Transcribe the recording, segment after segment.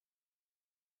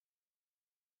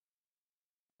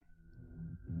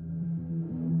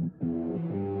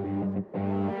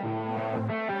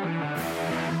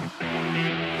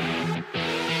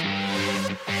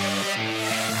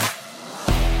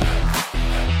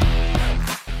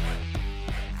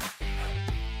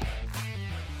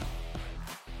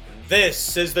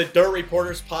This is the Dirt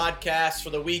Reporters podcast for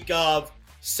the week of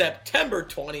September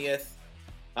 20th.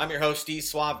 I'm your host,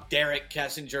 D-Swab, Derek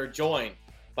Kessinger, joined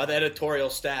by the editorial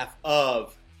staff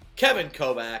of Kevin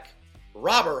Kovac,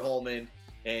 Robert Holman,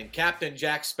 and Captain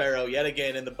Jack Sparrow, yet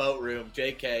again in the boat room.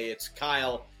 JK, it's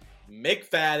Kyle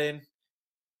McFadden.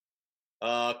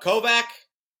 Kovac,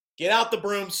 get out the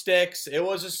broomsticks. It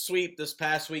was a sweep this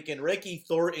past weekend. Ricky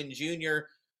Thornton Jr.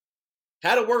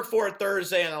 had to work for it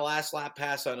Thursday on a last lap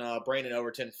pass on Brandon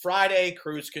Overton. Friday,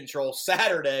 cruise control.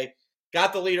 Saturday,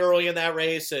 got the lead early in that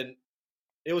race, and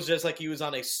it was just like he was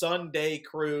on a Sunday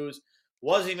cruise.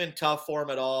 Wasn't even tough for him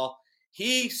at all.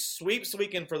 He sweeps the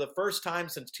weekend for the first time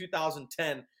since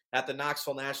 2010 at the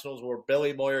Knoxville Nationals, where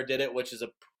Billy Moyer did it, which is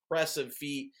an impressive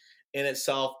feat in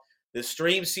itself. The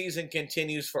stream season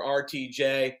continues for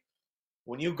RTJ.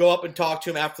 When you go up and talk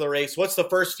to him after the race, what's the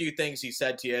first few things he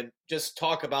said to you? And just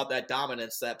talk about that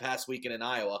dominance that past weekend in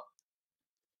Iowa.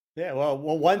 Yeah, well,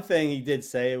 one thing he did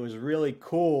say, it was really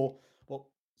cool. Well,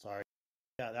 sorry.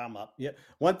 Yeah, I'm up. Yeah.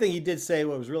 One thing he did say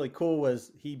what was really cool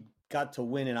was he got to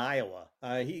win in Iowa.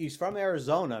 He's from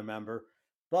Arizona, remember,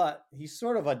 but he's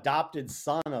sort of adopted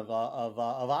son of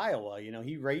Iowa. You know,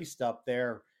 he raced up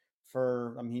there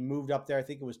he moved up there, I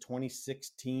think it was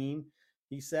 2016,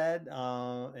 he said,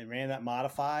 and ran that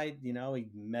modified. You know, he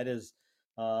met his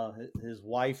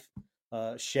wife,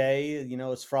 Shay, you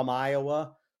know, is from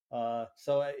Iowa.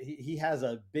 So he has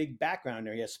a big background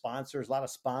there. He has sponsors, a lot of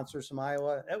sponsors from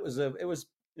Iowa. It was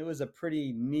a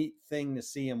pretty neat thing to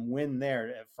see him win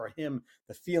there. For him,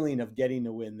 the feeling of getting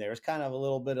to win there is kind of a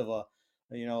little bit of a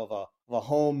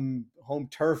home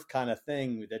turf kind of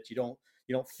thing that you don't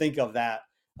think of that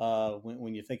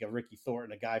when you think of Ricky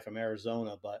Thornton, a guy from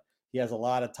Arizona, but he has a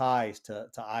lot of ties to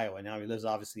Iowa. Now he lives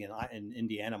obviously in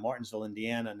Indiana, Martinsville,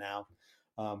 Indiana now,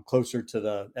 closer to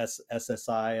the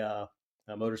SSI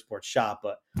motorsports shop,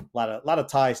 but a lot of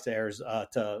ties to Arizona,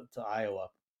 to Iowa.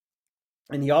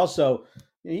 And he also,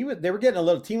 team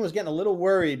was getting a little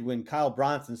worried when Kyle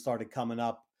Bronson started coming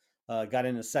up, got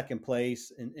into second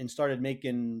place and started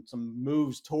making some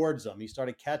moves towards him. He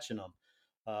started catching them.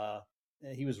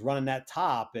 He was running that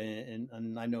top, and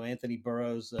I know Anthony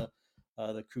Burrows,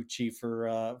 the crew chief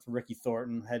for Ricky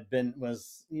Thornton,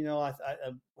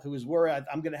 who was worried.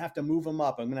 I'm going to have to move him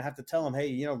up. I'm going to have to tell him, hey,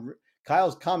 you know,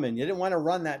 Kyle's coming. You didn't want to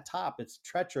run that top. It's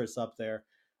treacherous up there.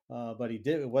 But he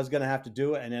was going to have to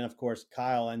do it. And then, of course,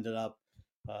 Kyle ended up,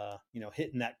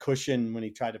 hitting that cushion when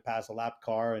he tried to pass a lap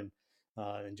car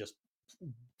and just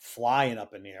flying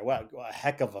up in the air. What a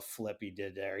heck of a flip he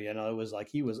did there. You know, it was like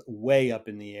he was way up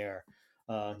in the air,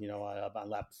 on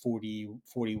lap 40 it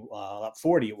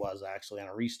was actually on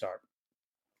a restart.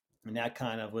 And that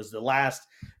kind of was the last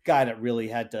guy that really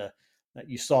that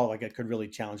you saw like it could really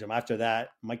challenge him. After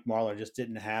that, Mike Marlar just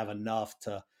didn't have enough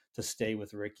to stay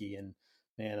with Ricky. And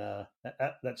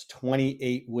that's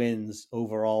 28 wins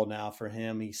overall now for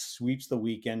him. He sweeps the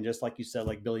weekend, just like you said,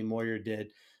 like Billy Moyer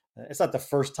did. It's not the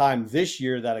first time this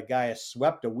year that a guy has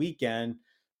swept a weekend.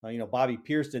 Bobby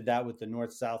Pierce did that with the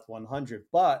North-South 100,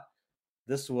 but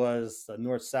this was the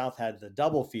North-South had the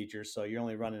double features, so you're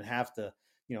only running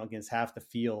against half the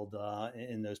field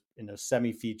in those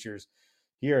semi features.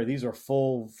 Here, these are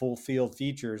full field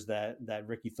features that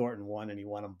Ricky Thornton won, and he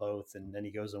won them both. And then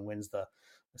he goes and wins the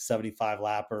 75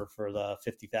 lapper for the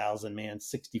 50,000 man,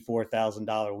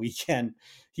 $64,000 weekend.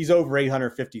 He's over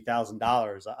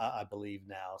 $850,000, I believe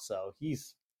now. So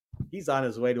he's on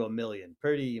his way to $1 million.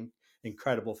 Pretty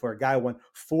incredible for a guy who won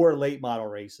 4 late model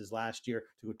races last year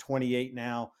to 28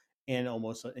 now, and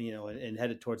almost and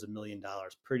headed towards $1 million.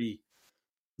 Pretty,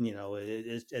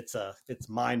 it's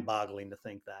mind boggling to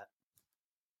think that.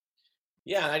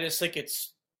 Yeah, I just think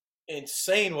it's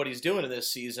insane what he's doing in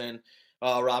this season,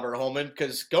 Robert Holman,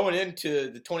 because going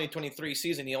into the 2023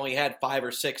 season, he only had 5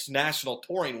 or 6 national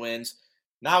touring wins.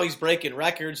 Now he's breaking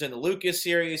records in the Lucas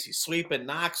Series. He's sweeping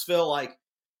Knoxville. Like,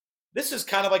 this is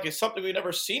kind of like something we've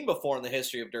never seen before in the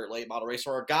history of dirt late model racing,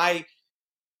 where a guy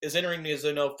is entering his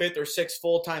 5th or 6th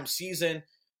full-time season,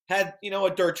 had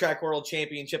a dirt track world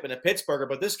championship in a Pittsburgher,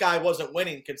 but this guy wasn't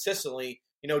winning consistently,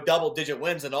 double-digit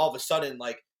wins, and all of a sudden,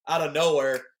 like, out of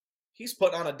nowhere, he's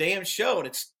putting on a damn show, and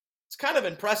it's kind of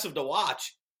impressive to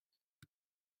watch.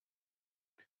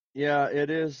 Yeah, it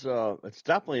is. It's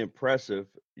definitely impressive,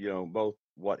 both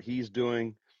what he's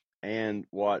doing and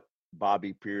what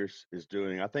Bobby Pierce is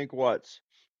doing. I think what's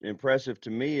impressive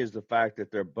to me is the fact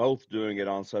that they're both doing it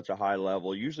on such a high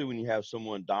level. Usually when you have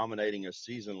someone dominating a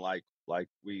season like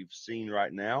we've seen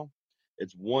right now,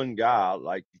 it's one guy.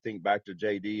 Like you think back to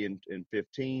JD in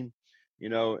 15,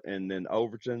 and then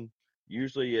Overton.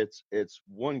 Usually it's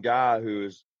one guy who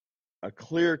is a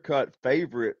clear-cut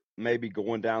favorite maybe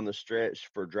going down the stretch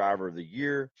for driver of the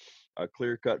year, a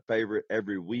clear-cut favorite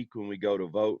every week when we go to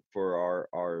vote for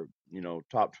our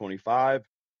top 25.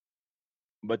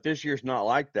 But this year's not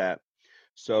like that.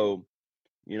 So,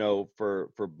 for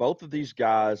both of these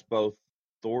guys, both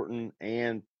Thornton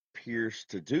and Pierce,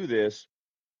 to do this,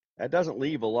 that doesn't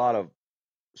leave a lot of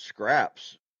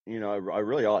scraps. I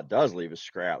really, all it does leave is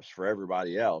scraps for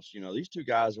everybody else. These two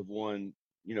guys have won,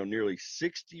 nearly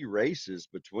 60 races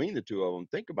between the two of them.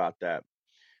 Think about that.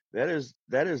 That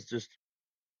is just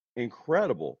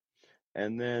incredible.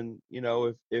 And then,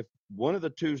 if one of the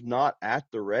two's not at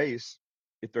the race,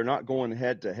 if they're not going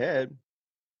head to head,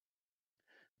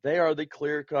 they are the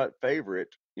clear cut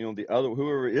favorite. The other,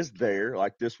 whoever is there,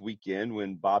 like this weekend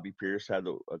when Bobby Pierce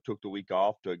took the week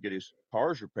off to get his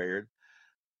cars repaired,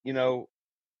 you know,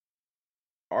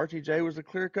 RTJ was the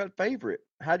clear cut favorite.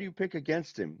 How do you pick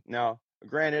against him? Now,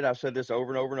 granted, I've said this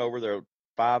over and over and over. There are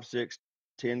 5, 6,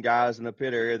 10 guys in the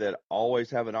pit area that always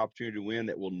have an opportunity to win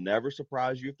that will never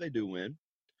surprise you if they do win.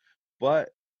 But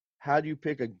how do you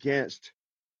pick against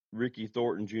Ricky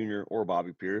Thornton Jr. or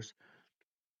Bobby Pierce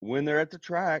when they're at the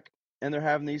track and they're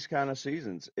having these kind of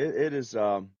seasons?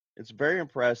 It's very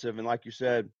impressive. And like you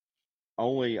said,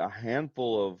 only a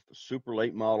handful of super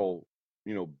late model,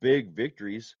 big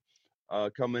victories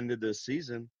come into this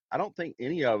season. I don't think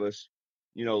any of us,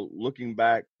 looking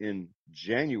back in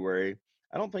January,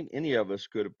 I don't think any of us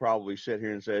could have probably sat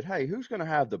here and said, hey, who's going to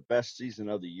have the best season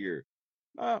of the year?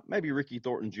 Maybe Ricky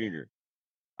Thornton Jr.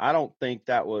 I don't think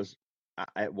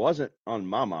it wasn't on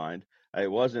my mind.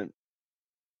 It wasn't,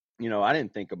 I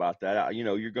didn't think about that.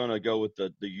 You're going to go with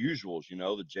the usuals, the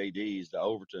JDs, the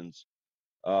Overtons,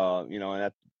 and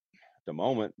at the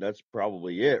moment, that's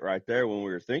probably it right there when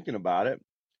we were thinking about it.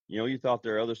 You thought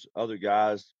there are other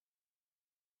guys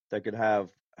that could have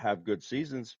good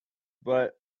seasons,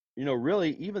 but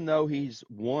really, even though he's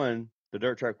won the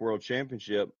Dirt Track World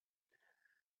Championship,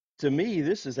 to me,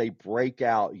 this is a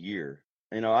breakout year.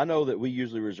 I know that we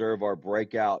usually reserve our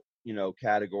breakout,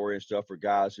 category and stuff for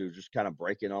guys who are just kind of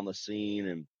breaking on the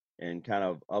scene and kind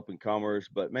of up and comers.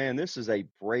 But man, this is a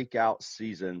breakout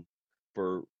season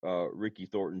for Ricky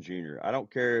Thornton Jr. I don't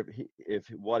care if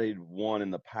what he'd won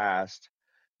in the past.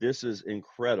 This is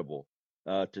incredible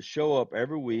to show up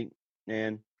every week.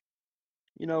 And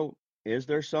is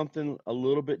there something a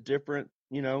little bit different,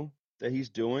 that he's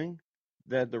doing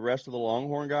that the rest of the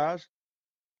Longhorn guys?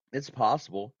 It's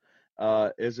possible.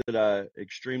 Is it a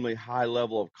extremely high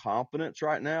level of confidence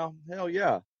right now? Hell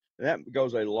yeah. That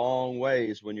goes a long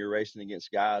ways when you're racing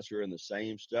against guys who are in the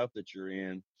same stuff that you're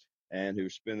in and who are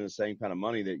spending the same kind of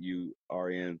money that you are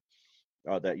in,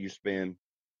 that you spend.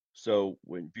 So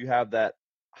if you have that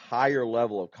higher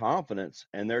level of confidence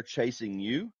and they're chasing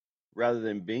you rather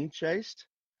than being chased,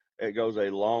 it goes a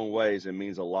long ways and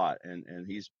means a lot. And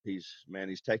he's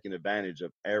taking advantage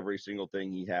of every single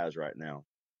thing he has right now.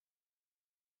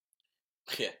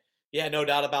 Yeah, no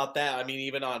doubt about that. I mean,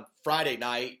 even on Friday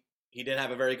night, he didn't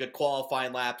have a very good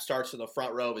qualifying lap. Starts in the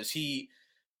front row of his heat,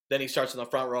 then he starts in the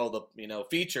front row of the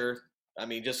feature. I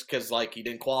mean, just because he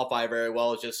didn't qualify very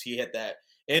well, it's just he hit that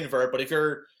invert. But if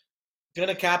you're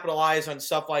gonna capitalize on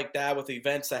stuff like that with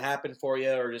events that happen for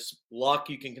you or just luck,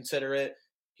 you can consider it.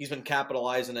 He's been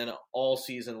capitalizing in all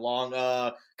season long.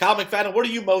 Kyle McFadden, what are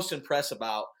you most impressed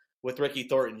about with Ricky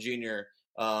Thornton Jr.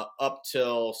 Up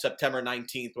till September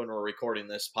 19th when we're recording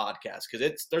this podcast?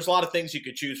 Because there's a lot of things you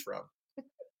could choose from.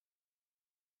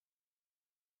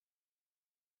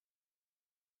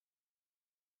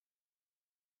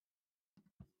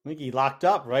 I think he locked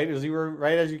up, right? As you were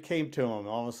right as you came to him,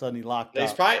 all of a sudden he locked up.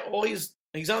 He's probably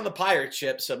he's on the pirate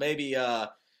ship, so maybe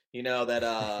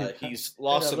that he's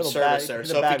lost some service there.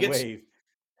 So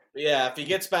if he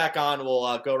gets back on,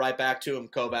 we'll go right back to him.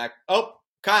 Go back. Oh,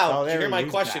 Kyle, did you hear my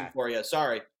question for you?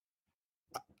 Sorry.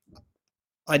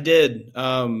 I did.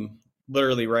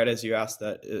 Literally right as you asked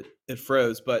that, it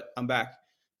froze, but I'm back.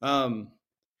 I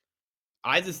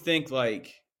just think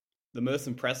the most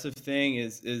impressive thing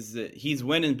is that he's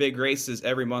winning big races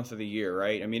every month of the year,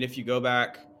 right? I mean, if you go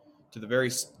back to the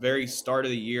very, very start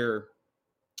of the year,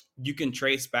 you can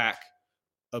trace back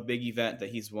a big event that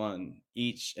he's won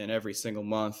each and every single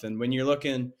month. And when you're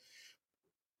looking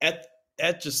at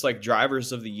just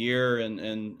drivers of the year and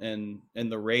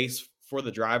the race for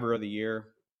the driver of the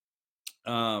year,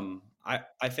 I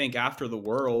think after the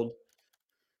world,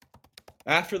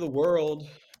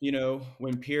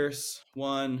 when Pierce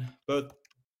won both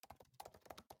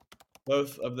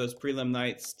of those prelim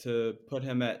nights to put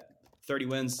him at 30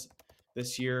 wins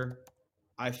this year,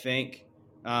 I think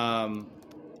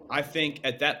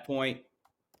at that point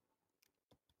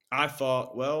I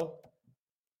thought, well,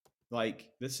 like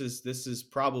this is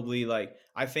probably like,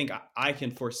 I think I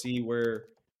can foresee where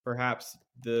perhaps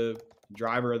the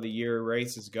driver of the year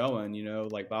race is going.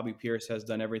 Like Bobby Pierce has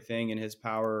done everything in his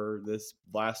power this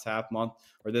last half month,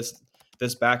 or this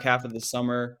back half of the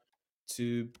summer,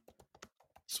 to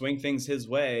swing things his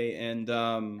way. And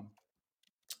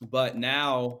but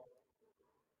now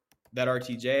that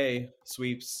RTJ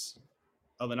sweeps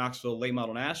of the Knoxville Late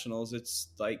Model Nationals, it's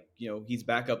like, he's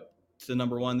back up to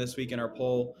number one this week in our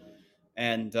poll.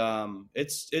 And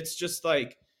it's just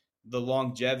like the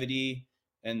longevity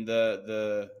and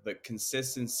the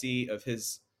consistency of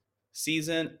his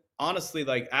season. Honestly,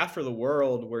 like after the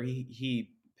World, where he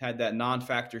had that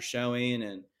non-factor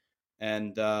showing,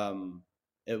 and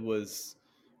it was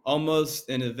almost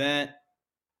an event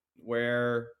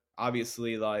where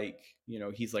obviously, like,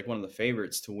 he's like one of the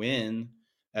favorites to win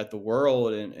at the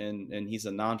World, and he's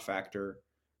a non-factor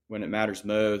when it matters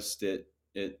most.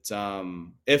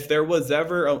 If there was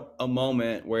ever a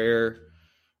moment where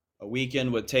a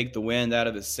weekend would take the wind out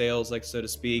of his sails, like, so to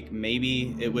speak,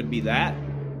 maybe it would be that,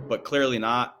 but clearly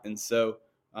not. And so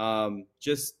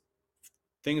just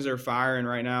things are firing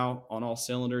right now on all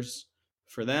cylinders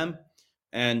for them.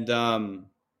 And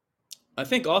I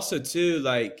think also too,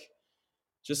 like,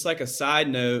 just like a side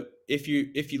note, if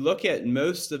you look at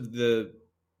most of the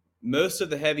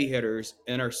heavy hitters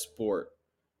in our sport,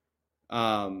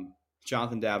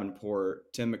 Jonathan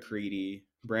Davenport, Tim McCready,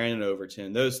 Brandon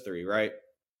Overton, those three, right?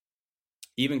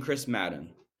 Even Chris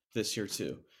Madden this year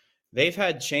too. They've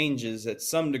had changes at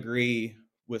some degree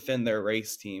within their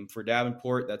race team. For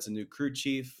Davenport, that's a new crew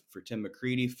chief. For Tim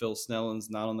McCready, Phil Snellen's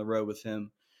not on the road with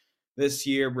him this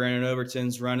year. Brandon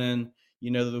Overton's running,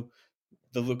 the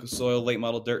Lucas Oil Late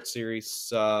Model Dirt Series,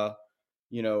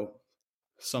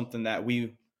 something that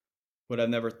we would have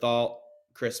never thought.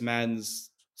 Chris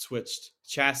Madden's switched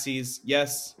chassis.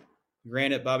 Yes,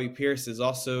 granted, Bobby Pierce is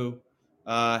also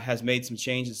has made some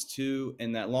changes too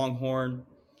in that Longhorn.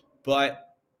 But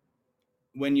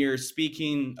when you're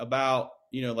speaking about,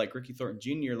 like Ricky Thornton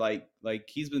Jr., like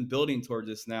he's been building towards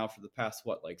this now for the past,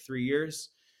 3 years.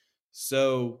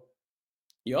 So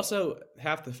you also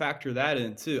have to factor that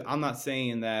in too. I'm not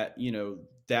saying that,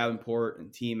 Davenport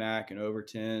and T-Mac and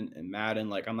Overton and Madden,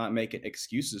 like, I'm not making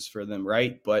excuses for them,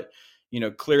 right? But,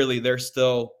 clearly they're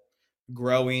still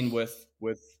growing with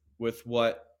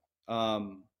what,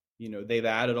 they've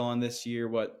added on this year,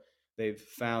 what they've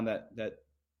found that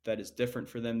is different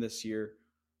for them this year.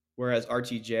 Whereas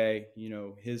RTJ,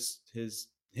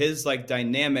 his like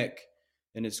dynamic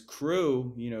and his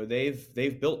crew,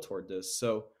 they've built toward this.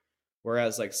 So,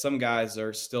 whereas like some guys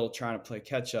are still trying to play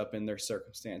catch up in their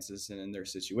circumstances and in their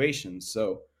situations.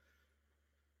 So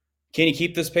can he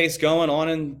keep this pace going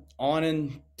on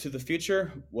into the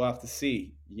future? We'll have to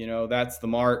see. That's the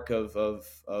mark of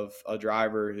a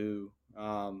driver who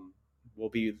will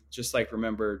be just like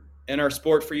remembered in our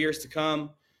sport for years to come.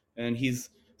 And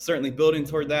he's certainly building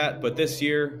toward that. But this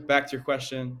year, back to your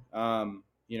question,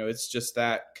 it's just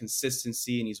that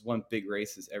consistency, and he's won big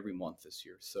races every month this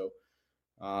year. So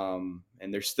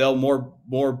and there's still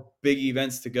more big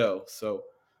events to go. So,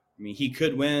 I mean, he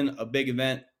could win a big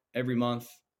event every month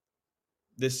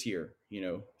this year,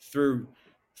 through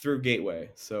Gateway.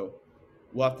 So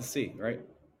we'll have to see, right?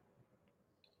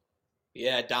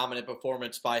 Yeah, dominant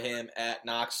performance by him at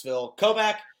Knoxville.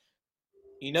 Kovac,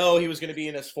 he was going to be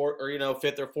in his fourth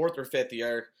or fifth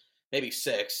year, maybe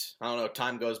sixth. I don't know.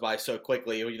 Time goes by so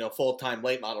quickly. Full-time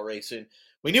late model racing.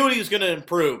 We knew he was going to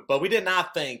improve, but we did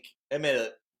not think. Admit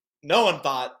it. No one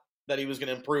thought that he was going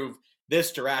to improve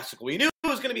this drastically. We knew it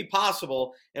was going to be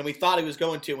possible, and we thought he was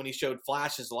going to when he showed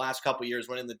flashes the last couple of years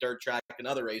winning the dirt track and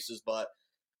other races. But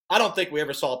I don't think we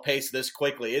ever saw a pace this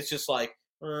quickly. It's just like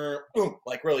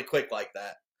really quick like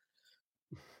that.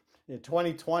 Yeah,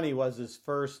 2020 was his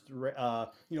first,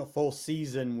 full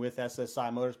season with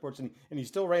SSI Motorsports, and he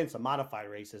still ran some modified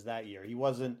races that year. He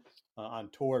wasn't on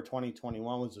tour.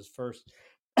 2021 was his first,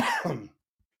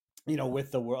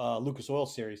 with the Lucas Oil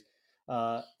Series,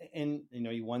 and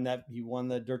he won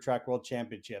the Dirt Track World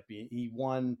Championship. He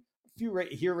won a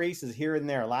few races here and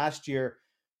there. Last year,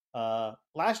 I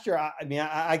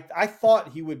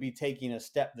thought he would be taking a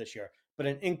step this year, but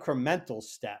an incremental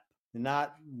step.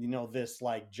 Not, this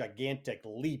like gigantic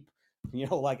leap,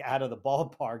 like out of the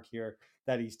ballpark here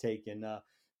that he's taken.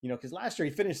 Because last year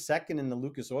he finished second in the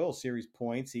Lucas Oil Series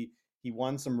points. He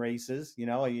won some races. He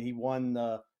won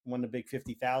the big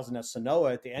 50,000 at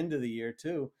Sonoa at the end of the year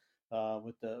too,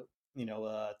 with the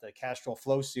the Castrol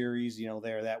Flow Series.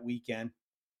 There that weekend.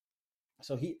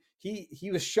 So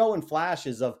he was showing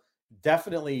flashes of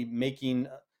definitely making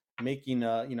making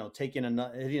taking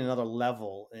hitting another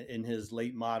level in his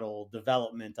late model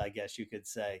development, I guess you could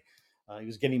say. He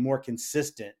was getting more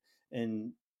consistent,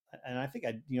 and I think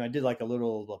I did like a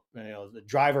little the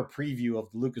driver preview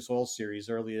of the Lucas Oil Series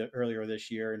earlier this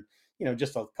year, and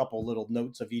just a couple little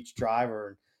notes of each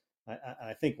driver. And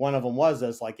I think one of them was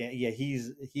as like, yeah,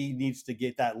 he needs to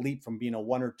get that leap from being a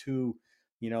one or two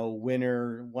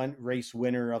one race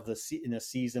winner of in a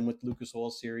season with Lucas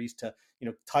Oil Series to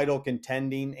title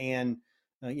contending and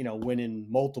winning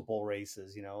multiple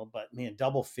races. But man,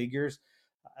 double figures.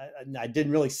 I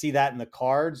didn't really see that in the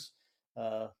cards.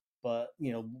 But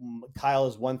Kyle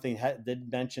is one thing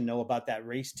did mention about that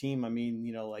race team. I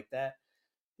mean, like that.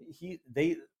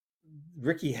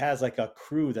 Ricky has like a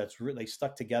crew that's really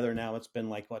stuck together now. It's been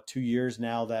like 2 years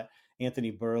now that Anthony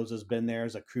Burroughs has been there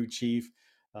as a crew chief.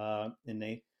 And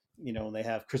they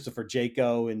have Christopher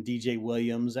Jaco and DJ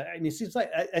Williams. And it seems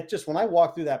like just when I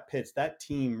walk through that pits, that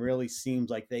team really seems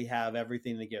like they have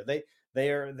everything together.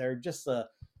 They're just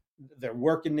they're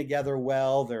working together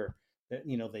well.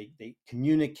 They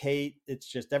communicate. It's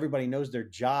just everybody knows their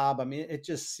job. I mean, it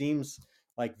just seems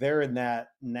like they're in that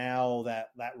now that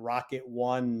Rocket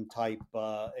One type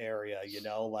area,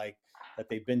 like that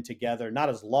they've been together, not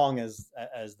as long as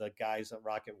the guys at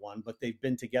Rocket One, but they've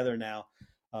been together now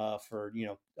for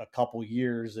a couple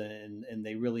years, and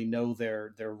they really know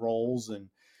their roles, and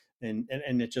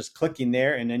it's just clicking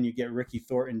there. And then you get Ricky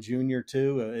Thornton Jr.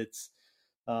 too. It's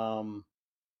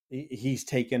he's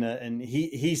taken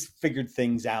he's figured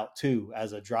things out too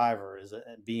as a driver, as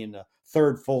being a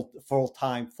third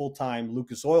full-time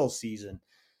Lucas Oil season.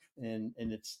 And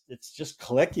it's just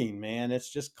clicking, man.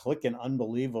 It's just clicking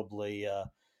unbelievably.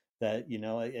 That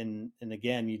and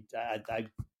again, I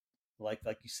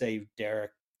like you say,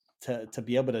 Derek, to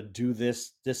be able to do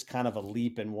this kind of a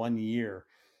leap in 1 year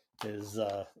is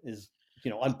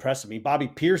unprecedented. I mean, Bobby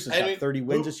Pierce has got 30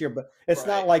 wins this year, but it's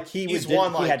not like he's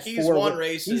won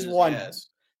races.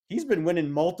 He's been winning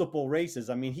multiple races.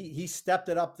 I mean, he stepped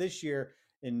it up this year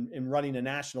in running a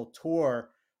national tour.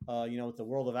 With the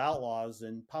World of Outlaws,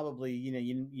 and probably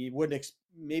you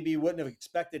wouldn't have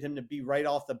expected him to be right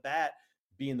off the bat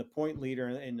being the point leader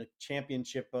in the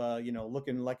championship.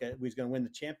 Looking like he was going to win the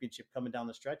championship coming down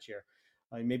the stretch here.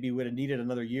 Maybe he would have needed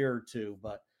another year or two,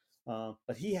 but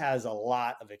he has a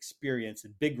lot of experience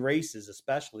in big races,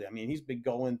 especially. I mean, he's been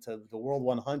going to the World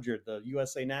 100, the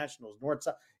USA Nationals, North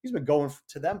South. He's been going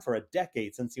to them for a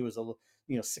decade since he was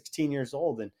 16 years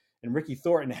old, and Ricky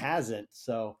Thornton hasn't.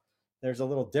 So there's a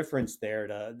little difference there.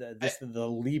 The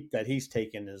leap that he's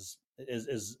taken is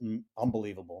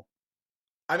unbelievable.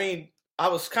 I mean, I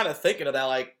was kind of thinking of that,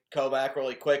 like, go back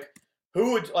really quick.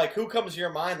 Who comes to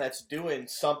your mind that's doing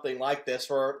something like this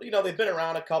where, they've been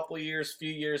around a couple of years, few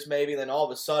years maybe, then all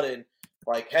of a sudden,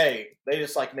 like, hey, they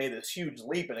just like made this huge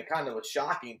leap, and it kind of was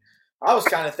shocking. I was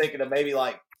kind of thinking of maybe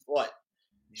like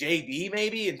JD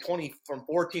maybe from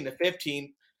 14 to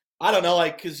 15. I don't know,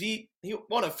 like, because he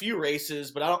won a few races,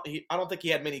 but I don't think he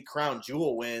had many crown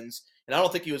jewel wins, and I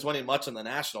don't think he was winning much on the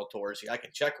national tours. I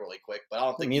can check really quick, but I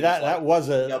don't think. I mean, that was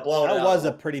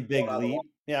a pretty big leap.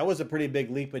 Yeah, it was a pretty big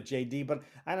leap with JD, but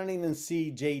I don't even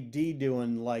see JD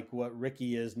doing like what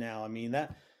Ricky is now. I mean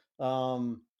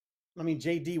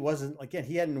JD wasn't, again,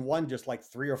 he hadn't won just like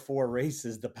 3 or 4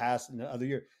 races the past other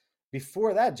year.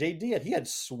 Before that, JD he had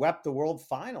swept the World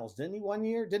Finals, didn't he? 1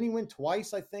 year, didn't he win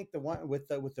twice? I think the one with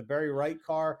the Barry Wright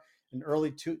car in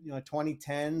early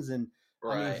 2010s, and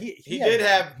right. I mean, he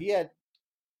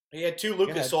had 2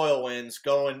 Lucas Oil wins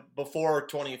going before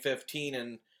 2015,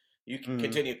 and you can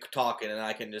continue talking, and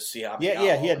I can just see how. He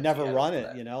had never run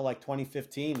it. Like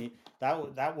 2015,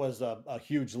 that was a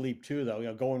huge leap too,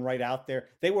 though. Going right out there,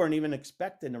 they weren't even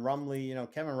expecting Rumley.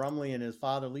 Kevin Rumley and his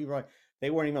father Leroy. They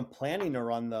weren't even planning to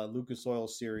run the Lucas Oil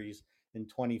Series in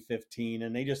 2015,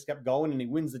 and they just kept going, and he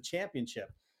wins the championship.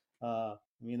 I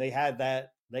mean, they had that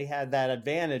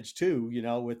advantage too,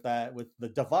 with the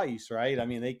device, right? I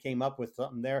mean, they came up with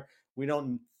something there. We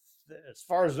don't, as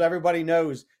far as everybody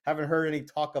knows, haven't heard any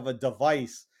talk of a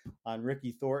device on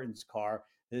Ricky Thornton's car.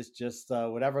 It's just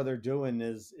whatever they're doing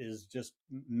is just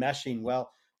meshing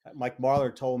well. Mike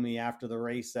Marlar told me after the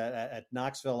race at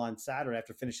Knoxville on Saturday,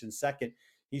 after finishing second,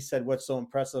 he said what's so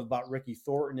impressive about Ricky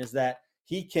Thornton is that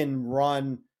he can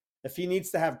run. If he needs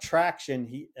to have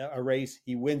traction, a race,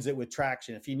 he wins it with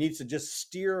traction. If he needs to just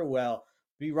steer well,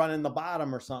 be running the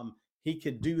bottom or something, he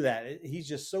could do that. He's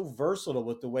just so versatile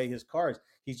with the way his car is.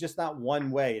 He's just not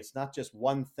one way. It's not just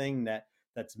one thing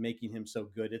that's making him so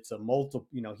good. It's a multiple.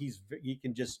 He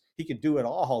can do it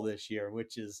all this year,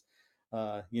 which is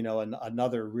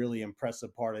another really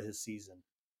impressive part of his season.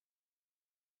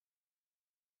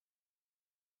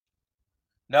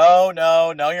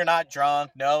 No, you're not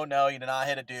drunk. No, you did not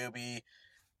hit a doobie.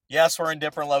 Yes, we're in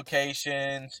different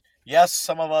locations. Yes,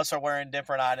 some of us are wearing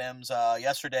different items.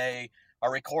 Yesterday, our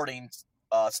recording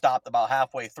stopped about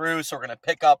halfway through, so we're going to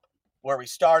pick up where we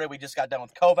started. We just got done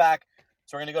with Kovac,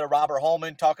 so we're going to go to Robert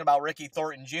Holman talking about Ricky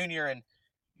Thornton Jr. And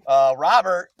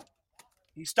Robert,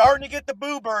 he's starting to get the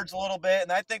boo birds a little bit,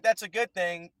 and I think that's a good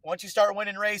thing. Once you start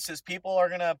winning races, people are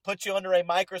going to put you under a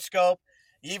microscope.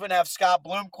 You even have Scott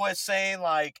Bloomquist saying,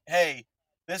 like, hey,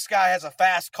 this guy has a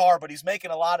fast car, but he's making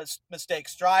a lot of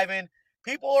mistakes driving.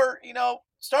 People are,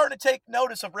 starting to take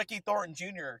notice of Ricky Thornton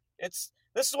Jr. This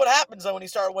is what happens, though, when you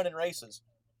start winning races.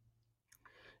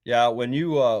 Yeah, when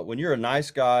you're a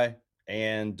nice guy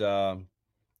and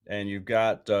you've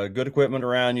got good equipment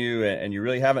around you, and you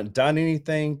really haven't done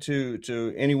anything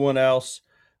to anyone else,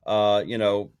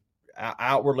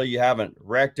 outwardly you haven't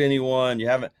wrecked anyone,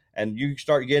 and you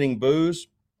start getting boos,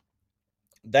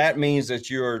 that means that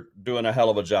you're doing a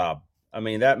hell of a job. I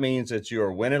mean, that means that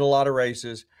you're winning a lot of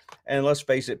races. And let's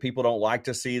face it, people don't like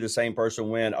to see the same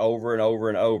person win over and over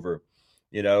and over.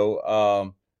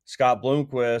 Scott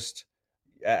Bloomquist,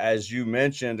 as you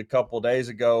mentioned a couple of days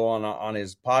ago on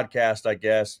his podcast, I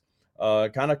guess,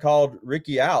 kind of called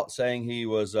Ricky out, saying he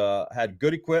was had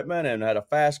good equipment and had a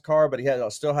fast car, but he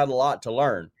still had a lot to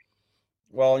learn.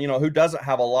 Well, who doesn't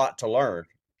have a lot to learn?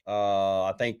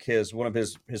 I think one of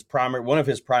his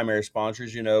primary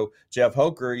sponsors, Jeff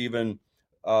Hoker, even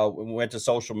went to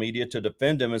social media to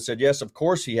defend him and said, yes, of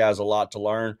course he has a lot to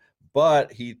learn,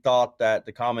 but he thought that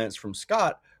the comments from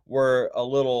Scott were a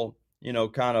little,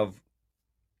 kind of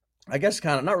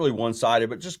not really one-sided,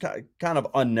 but just kind of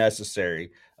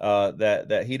unnecessary.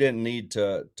 That he didn't need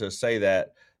to say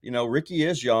that. Ricky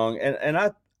is young, and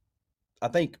I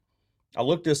think I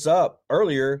looked this up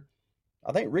earlier.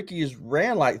 I think Ricky's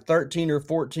ran like 13 or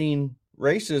 14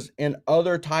 races in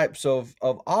other types of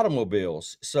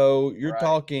automobiles. So you're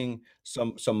talking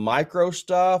some micro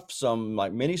stuff, some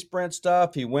like mini sprint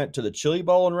stuff. He went to the Chili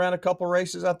Bowl and ran a couple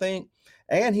races, I think.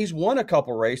 And he's won a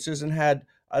couple races and had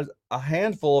a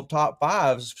handful of top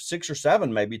fives, 6 or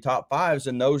 7 maybe top fives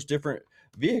in those different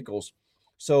vehicles.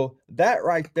 So that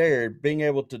right there, being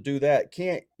able to do that,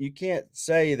 you can't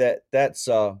say that that's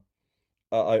a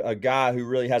guy who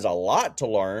really has a lot to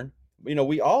learn.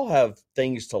 We all have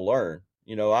things to learn.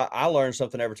 I learn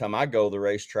something every time I go to the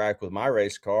racetrack with my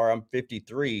race car. I'm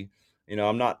 53.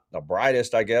 I'm not the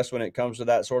brightest, I guess, when it comes to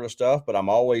that sort of stuff, but I'm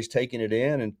always taking it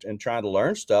in and trying to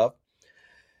learn stuff.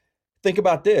 Think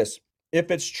about this.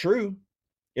 If it's true,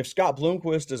 if Scott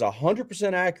Bloomquist is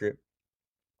 100% accurate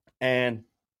and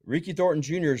Ricky Thornton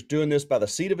Jr. is doing this by the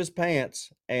seat of his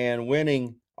pants and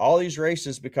winning all these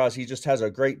races because he just has a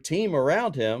great team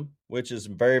around him, which is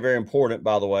very, very important,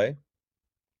 by the way.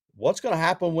 What's going to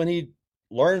happen when he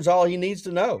learns all he needs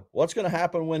to know? What's going to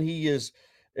happen when he is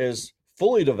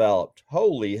fully developed?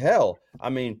 Holy hell. I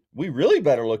mean, we really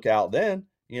better look out then,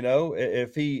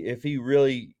 if he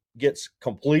really gets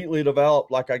completely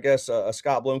developed, like I guess a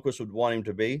Scott Bloomquist would want him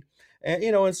to be. And,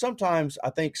 and sometimes I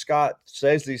think Scott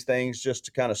says these things just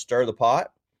to kind of stir the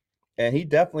pot. And he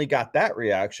definitely got that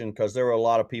reaction because there were a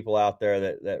lot of people out there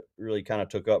that really kind of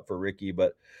took up for Ricky.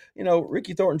 But,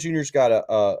 Ricky Thornton Jr.'s got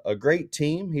a great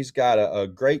team. He's got a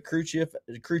great crew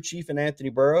chief in Anthony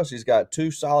Burroughs. He's got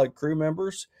 2 solid crew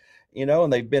members,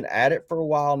 and they've been at it for a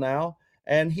while now.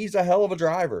 And he's a hell of a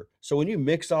driver. So when you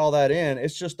mix all that in,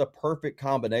 it's just a perfect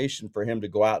combination for him to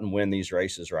go out and win these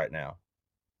races right now.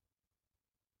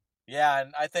 Yeah,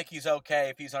 and I think he's okay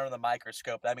if he's under the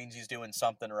microscope. That means he's doing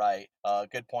something right.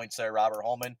 Good points there, Robert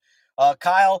Holman.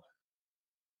 Kyle,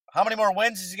 how many more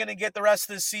wins is he going to get the rest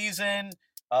of the season?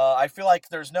 I feel like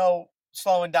there's no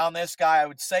slowing down this guy. I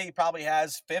would say he probably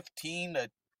has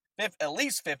at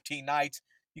least 15 nights.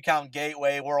 You count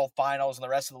Gateway, World Finals, and the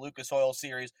rest of the Lucas Oil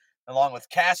Series, along with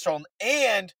Castrol.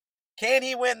 And can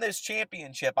he win this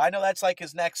championship? I know that's like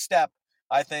his next step,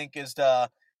 I think, is to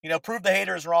prove the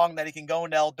haters wrong that he can go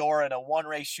into Eldora in a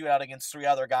 1-race shootout against 3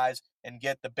 other guys and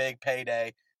get the big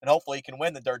payday. And hopefully he can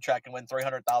win the dirt track and win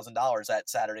 $300,000 that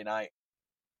Saturday night.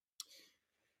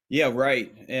 Yeah,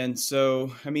 right. And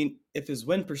so, I mean, if his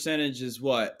win percentage is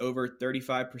over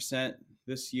 35%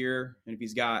 this year, and if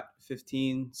he's got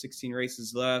 15, 16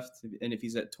 races left, and if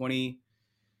he's at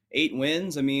 28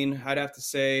 wins, I mean, I'd have to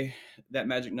say that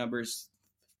magic number is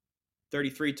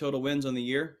 33 total wins on the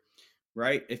year,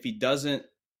 right? If he doesn't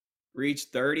reach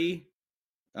 30,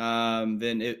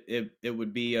 then it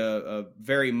would be a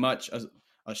very much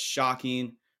a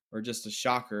shocking or just a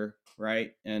shocker,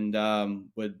 right? And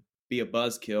would be a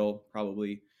buzzkill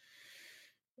probably,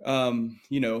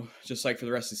 just like for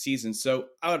the rest of the season. So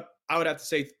I would have to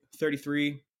say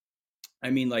 33 I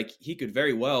mean, like, he could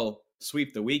very well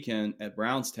sweep the weekend at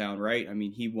Brownstown, right? I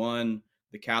mean, he won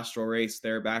the Castrol race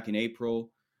there back in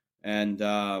April, and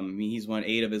I mean, he's won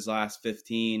 8 of his last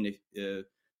 15.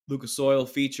 Lucas Oil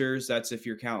features, that's if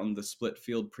you're counting the split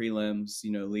field prelims,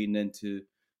 leading into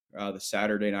the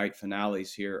Saturday night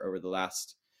finales here over the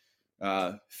last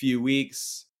few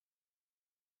weeks.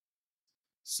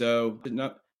 So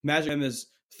imagine him as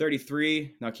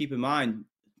 33. Now, keep in mind,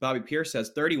 Bobby Pierce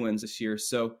has 30 wins this year.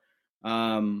 So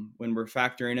when we're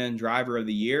factoring in driver of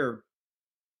the year,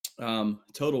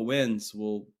 total wins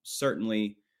will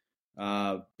certainly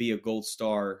be a gold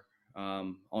star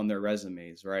on their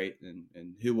resumes, right?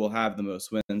 And who will have the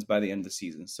most wins by the end of the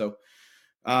season. So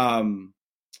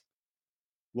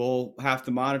we'll have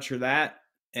to monitor that.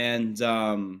 And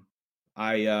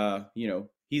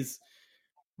he's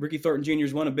Ricky Thornton Jr.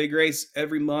 has won a big race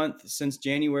every month since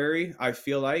January, I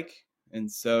feel like.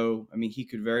 And so, I mean, he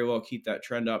could very well keep that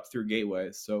trend up through Gateway.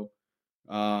 So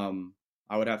I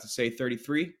would have to say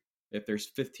 33. If there's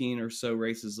 15 or so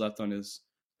races left on his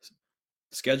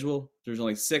schedule, there's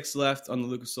only 6 left on the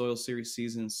Lucas Oil Series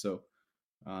season. So,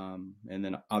 and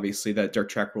then obviously that Dirt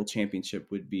Track World Championship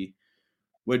would be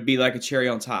like a cherry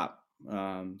on top.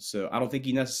 So I don't think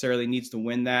he necessarily needs to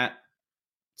win that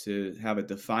to have a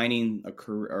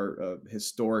career or a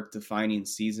historic defining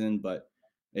season. But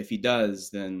if he does,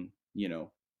 then,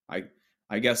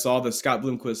 I guess all the Scott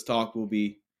Bloomquist talk will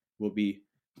be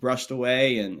brushed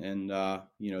away. And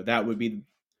that would be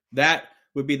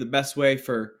the best way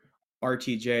for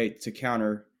RTJ to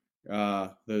counter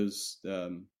those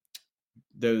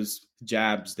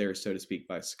jabs there, so to speak,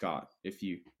 by Scott, if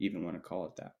you even want to call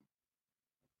it that.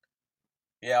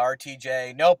 Yeah,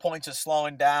 RTJ, no points of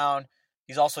slowing down.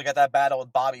 He's also got that battle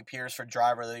with Bobby Pierce for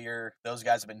driver of the year. Those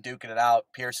guys have been duking it out.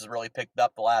 Pierce has really picked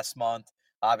up the last month.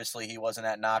 Obviously, he wasn't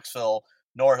at Knoxville,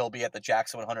 nor he'll be at the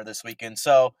Jackson 100 this weekend.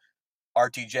 So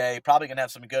RTJ probably going to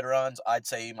have some good runs. I'd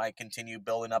say he might continue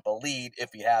building up a lead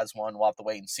if he has one. We'll have to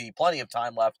wait and see. Plenty of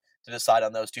time left to decide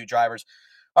on those 2 drivers.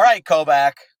 All right,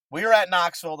 Kovac, we were at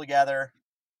Knoxville together.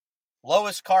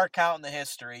 Lowest car count in the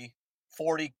history,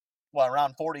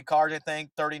 around 40 cars, I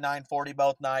think, 39, 40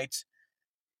 both nights.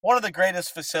 One of the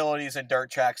greatest facilities in dirt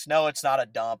tracks. No, it's not a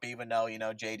dump, even though,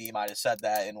 JD might have said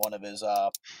that in one of his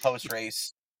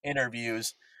post-race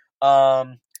interviews.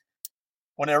 When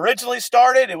it originally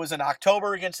started, it was in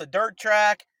October against the dirt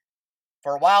track.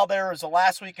 For a while there, it was the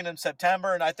last weekend in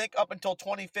September, and I think up until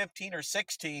 2015 or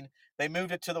 16, they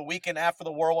moved it to the weekend after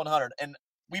the World 100. And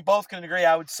we both can agree,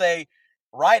 I would say,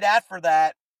 right after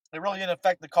that, it really didn't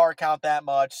affect the car count that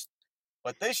much.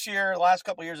 But this year, the last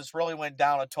couple of years, it's really went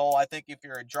down a toll. I think if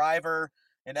you're a driver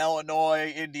in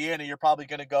Illinois, Indiana, you're probably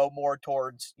going to go more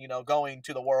towards, going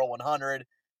to the World 100.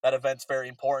 That event's very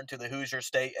important to the Hoosier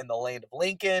State and the land of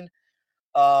Lincoln.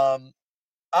 I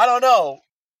don't know.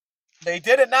 They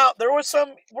did it now. There was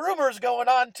some rumors going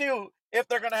on, too, if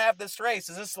they're going to have this race.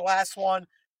 Is this the last one?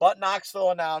 But Knoxville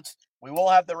announced we will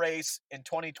have the race in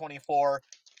 2024.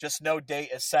 Just no date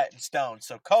is set in stone.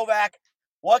 So, Kovac,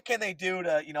 what can they do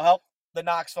to, help the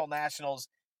Knoxville Nationals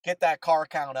get that car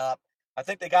count up? I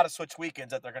think they got to switch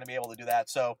weekends if they're going to be able to do that.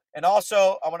 So, and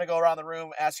also, I want to go around the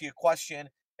room, ask you a question,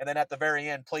 and then at the very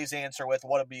end, please answer with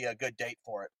what would be a good date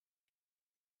for it.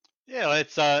 Yeah,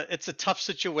 it's a tough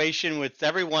situation with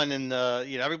everyone in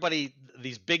everybody,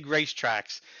 these big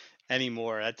racetracks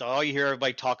anymore. That's all you hear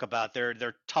everybody talk about.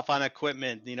 They're tough on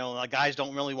equipment. Guys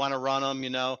don't really want to run them.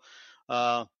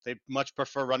 They much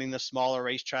prefer running the smaller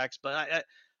racetracks. But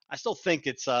I still think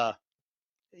it's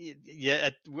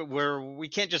where we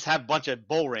can't just have a bunch of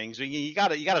bull rings. You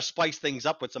gotta spice things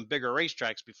up with some bigger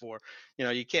racetracks before.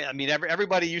 You can't. I mean,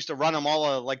 everybody used to run them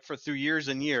all through years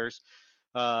and years.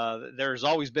 There's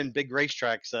always been big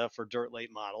racetracks for dirt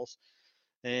late models,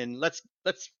 and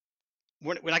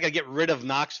we're not gonna get rid of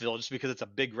Knoxville just because it's a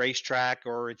big racetrack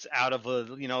or it's out of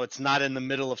it's not in the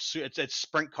middle of it's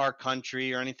sprint car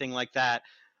country or anything like that.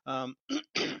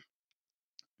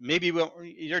 Maybe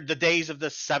the days of the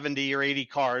 70 or 80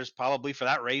 cars probably for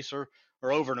that race are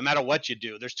over. No matter what you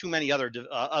do, there's too many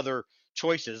other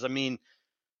choices. I mean,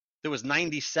 there was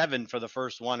 97 for the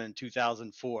first one in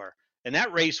 2004. And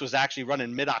that race was actually run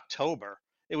in mid-October.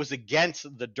 It was against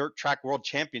the Dirt Track World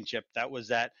Championship that was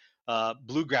at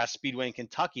Bluegrass Speedway in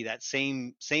Kentucky that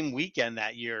same weekend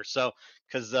that year. So,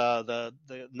 because the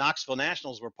Knoxville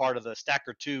Nationals were part of the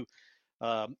Stacker 2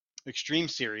 Extreme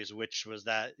Series, which was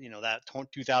that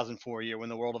 2004 year when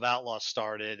the World of Outlaws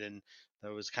started, and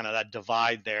there was kind of that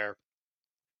divide there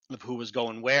of who was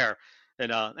going where.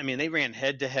 And I mean, they ran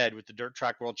head to head with the Dirt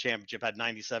Track World Championship, had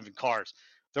 97 cars.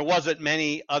 there wasn't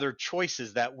many other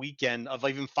choices that weekend of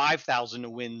even 5,000 to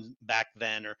win back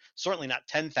then, or certainly not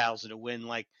 10,000 to win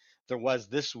like there was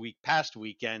this past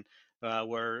weekend,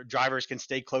 where drivers can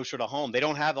stay closer to home. They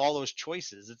don't have all those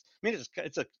choices.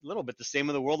 It's a little bit the same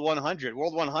with the World 100.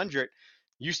 World 100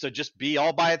 used to just be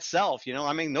all by itself.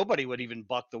 Nobody would even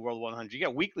buck the World 100. You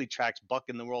got weekly tracks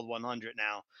bucking the World 100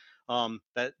 now.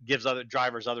 That gives other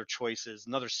drivers other choices,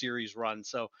 another series run.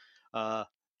 So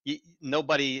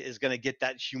nobody is going to get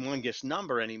that humongous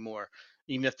number anymore,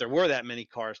 even if there were that many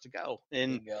cars to go.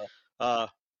 And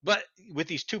but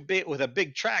with with a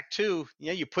big track too,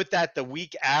 you put that the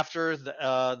week after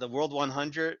the World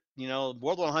 100. World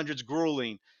 100's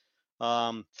grueling.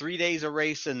 3 days of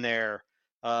race in there.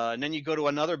 And then you go to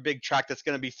another big track that's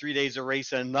going to be 3 days of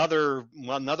race and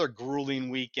another grueling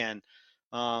weekend.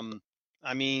 That's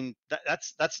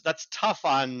tough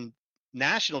on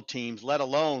national teams, let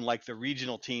alone like the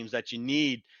regional teams that you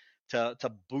need to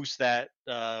boost that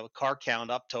car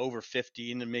count up to over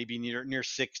 50 and then maybe near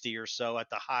 60 or so at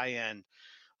the high end.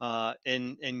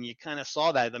 And you kind of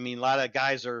saw that. A lot of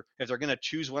guys if they're going to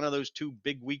choose one of those 2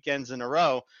 big weekends in a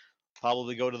row,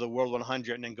 probably go to the World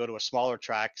 100 and then go to a smaller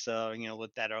track. So,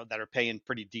 that are paying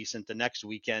pretty decent the next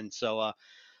weekend. So,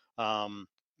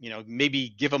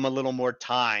 maybe give them a little more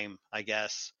time, I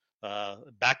guess.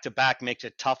 Back to back makes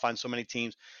it tough on so many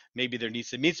teams. Maybe it needs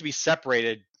to be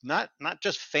separated, not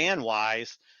just fan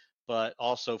wise, but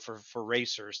also for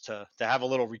racers to have a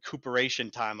little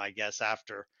recuperation time, I guess,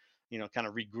 after, kind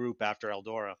of regroup after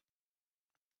Eldora.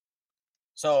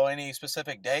 So any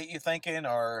specific date you thinking,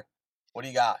 or what do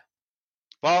you got?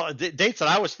 Well, dates that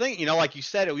I was thinking, like you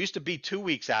said, it used to be 2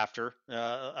 weeks after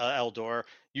Eldora.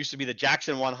 Used to be the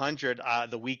Jackson 100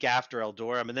 the week after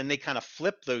Eldora. And then they kind of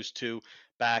flipped those two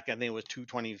back. I think it was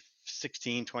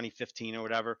 2016, 2015 or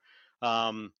whatever.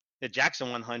 The Jackson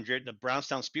 100, the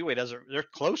Brownstown Speedway they're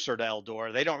closer to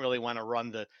Eldora. They don't really want to run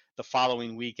the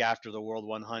following week after the World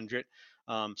 100.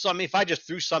 So, if I just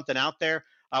threw something out there,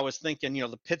 I was thinking,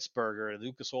 the Pittsburgh or the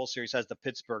Lucas Oil Series has the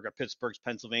Pittsburgh's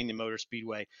Pennsylvania Motor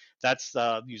Speedway. That's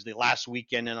usually last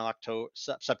weekend in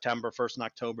September, 1st in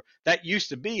October. That used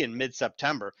to be in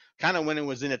mid-September. Kind of when it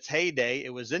was in its heyday,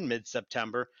 it was in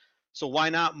mid-September. So why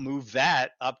not move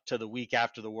that up to the week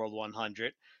after the World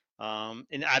 100?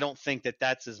 And I don't think that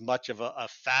that's as much of a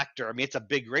factor. It's a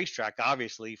big racetrack,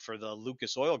 obviously, for the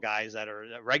Lucas Oil guys that are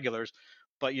regulars,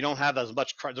 but you don't have as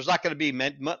much. There's not going to be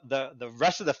the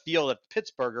rest of the field at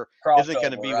Pittsburgh isn't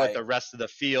going to be what the rest of the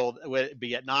field would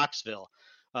be at Knoxville.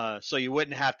 So you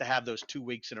wouldn't have to have those 2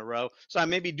 weeks in a row. So I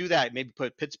maybe do that. Maybe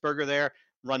put Pittsburgh there,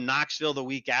 run Knoxville the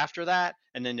week after that,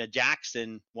 and then the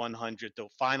Jackson 100 the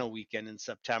final weekend in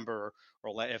September,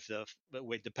 or if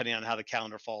depending on how the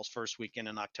calendar falls, first weekend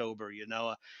in October.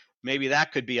 Maybe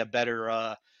that could be a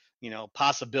better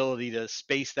possibility to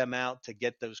space them out to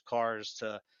get those cars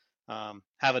to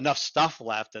have enough stuff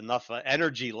left, enough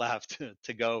energy left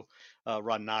to go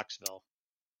run Knoxville.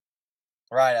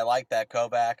 Right, I like that,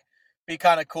 Kovac. Be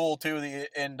kind of cool too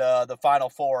in the Final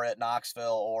Four at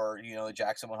Knoxville, or the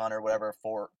Jackson 100, whatever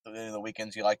for the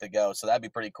weekends you like to go. So that'd be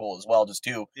pretty cool as well. Just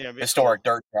 2 historic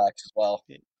dirt tracks as well.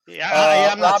 Yeah,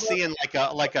 I'm not seeing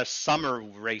like a summer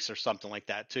race or something like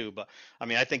that too. But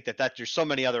I think that there's so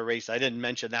many other races. I didn't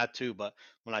mention that too. But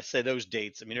when I say those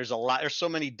dates, there's a lot. There's so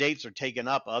many dates are taken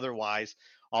up otherwise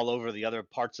all over the other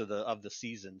parts of the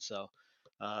season. So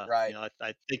right.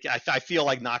 I feel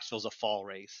like Knoxville's a fall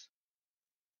race.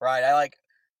 Right.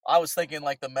 I was thinking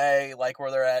like the May, like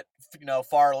where they're at,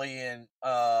 Farley and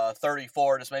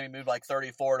 34, just maybe move like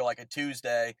 34 to like a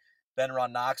Tuesday, then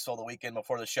run Knoxville the weekend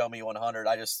before the Show Me 100.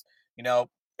 I just,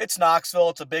 it's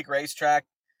Knoxville. It's a big racetrack.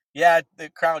 Yeah, the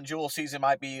Crown Jewel season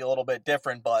might be a little bit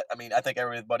different, but I think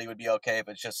everybody would be okay if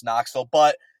it's just Knoxville.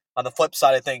 But on the flip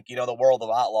side, I think, the World of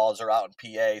Outlaws are out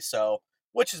in PA, so,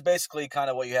 which is basically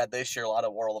kind of what you had this year. A lot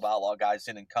of World of Outlaw guys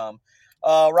didn't come.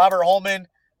 Robert Holman,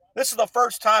 this is the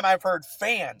first time I've heard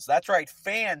fans, that's right,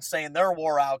 fans saying they're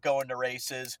wore out going to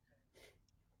races.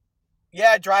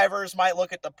 Yeah, drivers might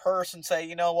look at the purse and say,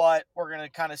 you know what, we're going to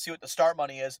kind of see what the start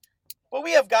money is. But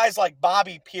we have guys like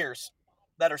Bobby Pierce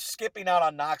that are skipping out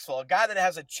on Knoxville, a guy that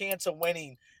has a chance of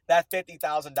winning that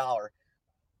 $50,000.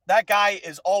 That guy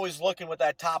is always looking what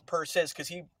that top purse is because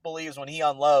he believes when he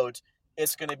unloads,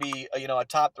 it's going to be a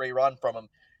top 3 run from him.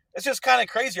 It's just kind of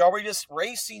crazy. Are we just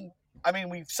racing?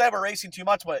 We've said we're racing too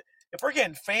much, but if we're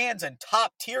getting fans and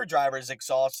top tier drivers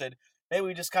exhausted, maybe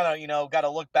we just kind of, got to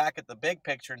look back at the big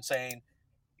picture and saying,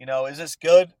 is this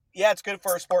good? Yeah, it's good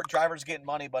for our sport. Drivers getting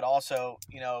money, but also,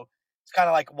 it's kind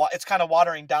of like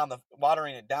watering it down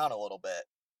a little bit.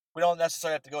 We don't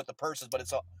necessarily have to go with the purses, but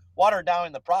it's water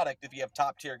down the product if you have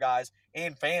top tier guys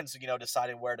and fans,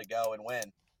 deciding where to go and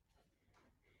when.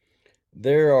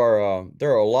 There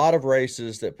are a lot of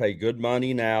races that pay good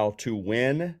money now to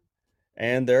win,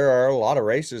 and there are a lot of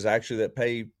races actually that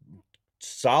pay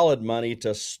solid money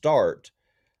to start.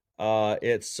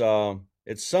 It's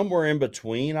somewhere in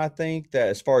between, I think, that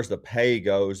as far as the pay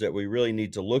goes, that we really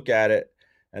need to look at it.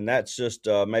 And that's just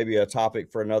maybe a topic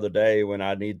for another day when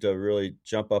I need to really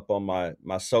jump up on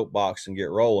my soapbox and get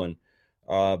rolling.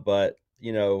 But,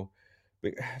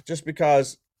 just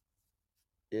because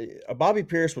Bobby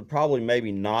Pierce would probably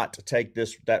maybe not take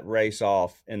that race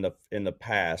off in the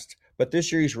past, but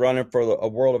this year he's running for a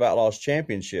World of Outlaws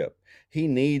championship. He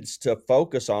needs to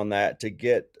focus on that to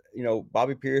get,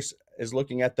 Bobby Pierce is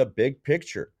looking at the big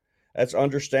picture. That's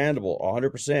understandable,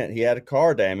 100%. He had a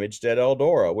car damaged at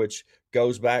Eldora, which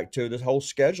goes back to this whole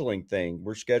scheduling thing.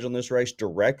 We're scheduling this race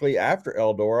directly after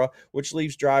Eldora, which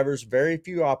leaves drivers very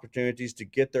few opportunities to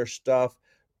get their stuff,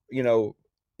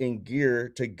 in gear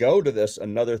to go to this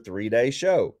another 3-day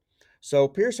show. So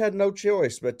Pierce had no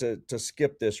choice but to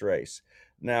skip this race.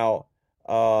 Now,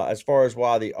 as far as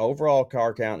why the overall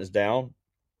car count is down,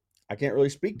 I can't really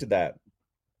speak to that.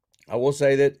 I will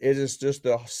say that it is just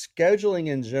the scheduling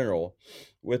in general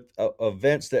with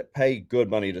events that pay good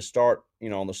money to start,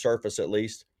 on the surface at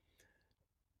least,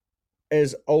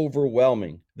 is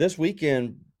overwhelming. This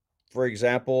weekend, for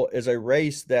example, is a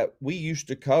race that we used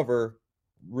to cover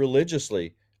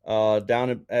religiously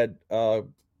down at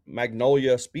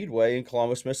Magnolia Speedway in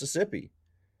Columbus, Mississippi.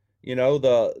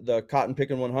 The Cotton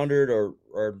Picking 100 or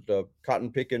the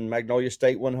Cotton Picking Magnolia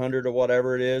State 100 or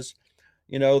whatever it is.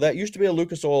 That used to be a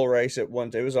Lucas Oil race at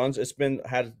one. It's been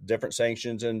had different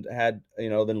sanctions and had,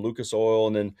 then Lucas Oil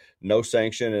and then no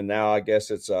sanction. And now I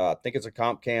guess it's, I think it's a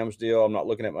Comp Cams deal. I'm not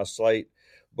looking at my slate,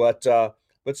 but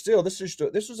still, this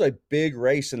was a big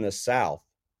race in the South.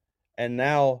 And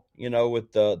now,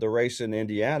 with the race in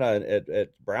Indiana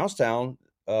at Brownstown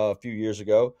a few years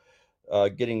ago,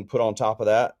 getting put on top of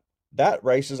that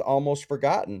race is almost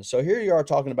forgotten. So here you are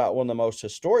talking about one of the most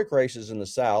historic races in the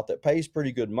South that pays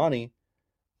pretty good money.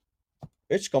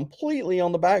 It's completely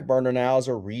on the back burner now as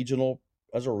a regional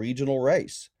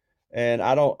race. And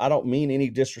I don't mean any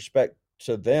disrespect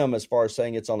to them as far as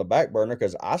saying it's on the back burner,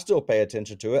 because I still pay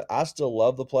attention to it. I still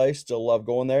love the place, still love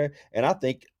going there. And I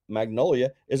think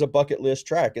Magnolia is a bucket list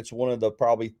track. It's one of the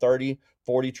probably 30,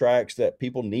 40 tracks that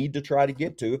people need to try to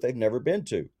get to if they've never been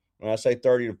to. When I say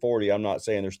 30 to 40, I'm not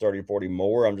saying there's 30 or 40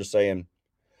 more. I'm just saying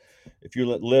if you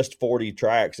list 40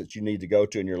 tracks that you need to go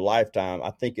to in your lifetime,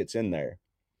 I think it's in there.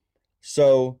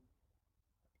 So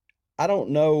I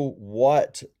don't know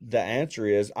what the answer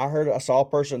is. I saw a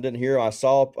person, didn't hear, I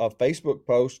saw a Facebook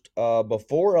post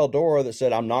before Eldora that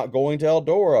said, I'm not going to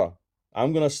Eldora.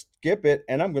 I'm going to skip it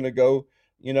and I'm going to go,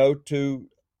 to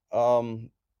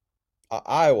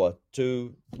Iowa,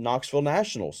 to Knoxville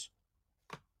Nationals.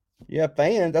 Yeah,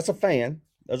 fan. That's a fan.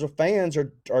 Those are fans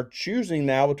are choosing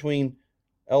now between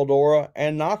Eldora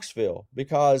and Knoxville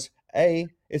because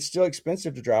it's still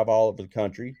expensive to drive all over the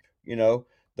country.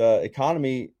 The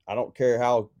economy, I don't care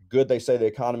how good they say the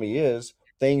economy is,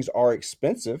 things are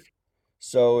expensive.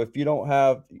 So if you don't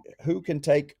have, who can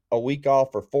take a week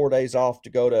off or 4 days off to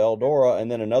go to Eldora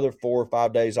and then another 4 or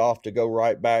 5 days off to go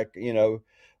right back,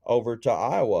 over to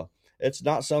Iowa? It's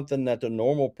not something that the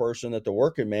normal person, that the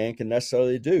working man can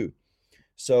necessarily do.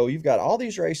 So you've got all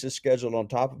these races scheduled on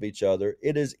top of each other.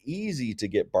 It is easy to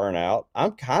get burnt out.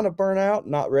 I'm kind of burnt out,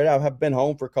 not ready. I have been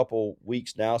home for a couple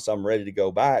weeks now, so I'm ready to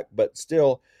go back. But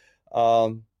still,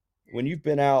 when you've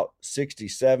been out 60,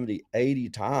 70, 80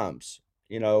 times,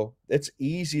 it's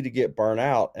easy to get burnt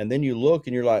out. And then you look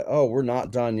and you're like, oh, we're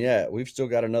not done yet. We've still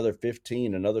got another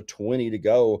 15, another 20 to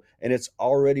go. And it's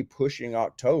already pushing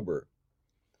October.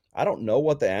 I don't know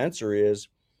what the answer is,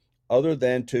 other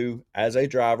than to, as a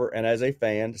driver and as a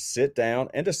fan, sit down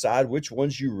and decide which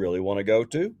ones you really want to go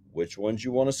to, which ones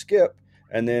you want to skip,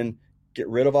 and then get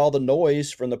rid of all the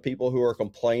noise from the people who are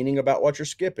complaining about what you're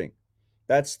skipping.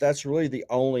 That's really the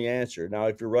only answer. Now,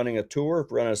 if you're running a tour, if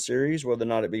you're running a series, whether or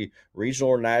not it be regional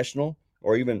or national,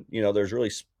 or even, there's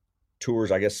really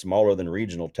tours, I guess, smaller than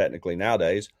regional technically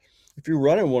nowadays. If you're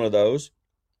running one of those,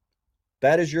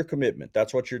 that is your commitment.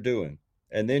 That's what you're doing.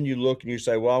 And then you look and you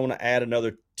say, well, I want to add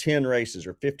another 10 races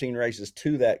or 15 races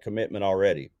to that commitment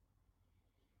already.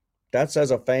 That's,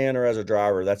 as a fan or as a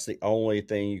driver, that's the only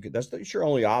thing that's your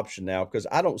only option now. Because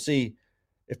I don't see,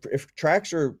 if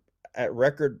tracks are at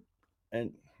record,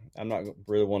 and I'm not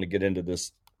really want to get into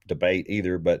this debate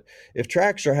either, but if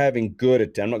tracks are having good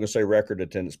attendance, I'm not going to say record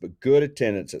attendance, but good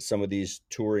attendance at some of these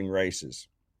touring races,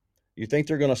 you think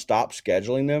they're going to stop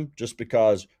scheduling them just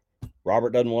because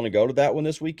Robert doesn't want to go to that one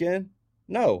this weekend.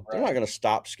 No, they're not Right. going to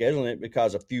stop scheduling it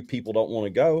because a few people don't want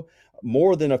to go.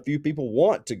 More than a few people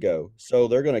want to go. So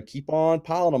they're going to keep on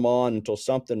piling them on until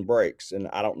something breaks. And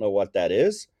I don't know what that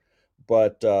is.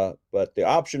 But the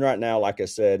option right now, like I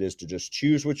said, is to just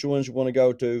choose which ones you want to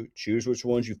go to, choose which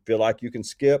ones you feel like you can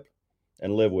skip,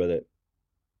 and live with it.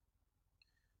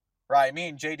 Right. Me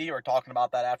and JD were talking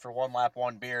about that after one lap,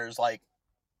 one beers. Like,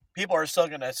 people are still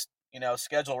going to,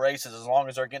 schedule races as long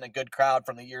as they're getting a good crowd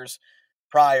from the years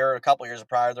prior, a couple years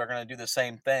prior. They're going to do the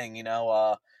same thing,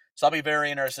 So I'll be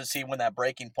very interested to see when that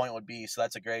breaking point would be. So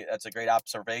that's a great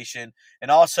observation.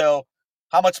 And also,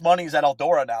 how much money is at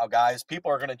Eldora now, guys?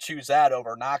 People are going to choose that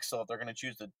over Knoxville if they're going to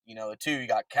choose the two. You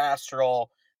got Castrol,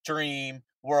 Dream,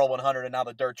 World 100, and now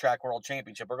the Dirt Track World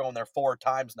Championship. We're going there 4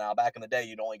 times now. Back in the day,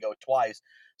 you'd only go twice.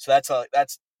 So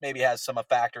that's maybe has some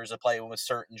factors to play with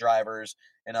certain drivers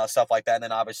and stuff like that. And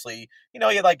then obviously, you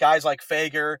had like guys like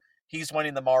Fager. He's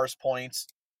winning the Mars points.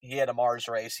 He had a Mars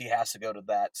race. He has to go to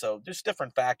that. So just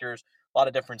different factors, a lot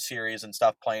of different series and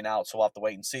stuff playing out. So we'll have to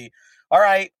wait and see. All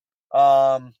right.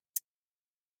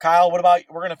 Kyle, what about,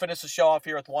 we're going to finish the show off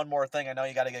here with one more thing. I know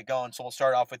you got to get going. So we'll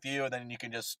start off with you, and then you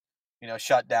can just,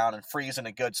 shut down and freeze in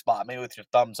a good spot, maybe with your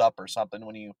thumbs up or something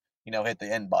when you hit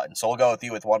the end button. So we'll go with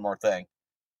you with one more thing.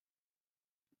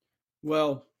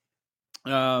 Well,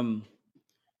 my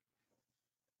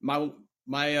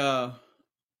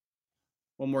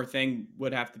one more thing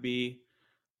would have to be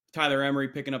Tyler Emery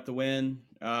picking up the win,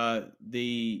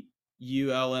 the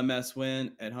ULMS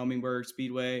win at Hummingbird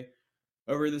Speedway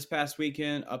over this past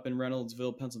weekend up in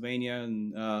Reynoldsville, Pennsylvania,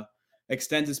 and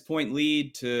extends his point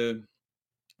lead to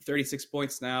 36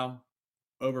 points now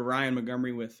over Ryan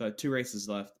Montgomery with 2 races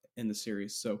left in the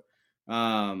series. So,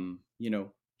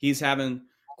 he's having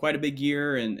quite a big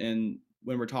year. And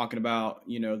when we're talking about,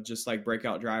 just like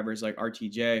breakout drivers like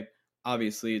RTJ,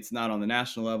 obviously it's not on the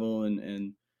national level,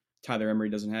 and Tyler Emery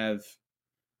doesn't have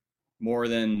more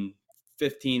than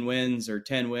 15 wins or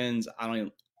 10 wins. I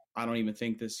don't even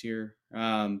think this year.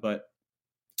 But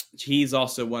he's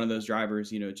also one of those drivers,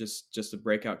 just a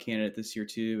breakout candidate this year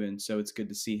too. And so it's good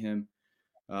to see him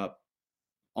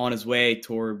on his way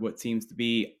toward what seems to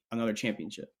be another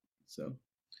championship. So,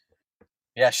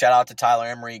 yeah, shout out to Tyler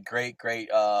Emery. Great,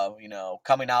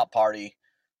 coming out party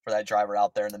for that driver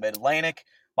out there in the Mid-Atlantic.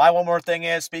 My one more thing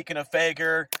is, speaking of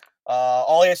Fager,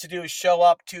 all he has to do is show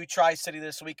up to Tri-City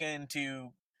this weekend to,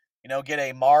 get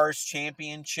a Mars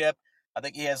championship. I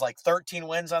think he has like 13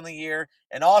 wins on the year.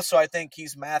 And also, I think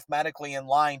he's mathematically in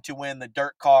line to win the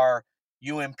Dirt Car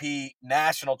UMP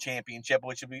National Championship,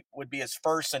 which would be his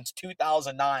first since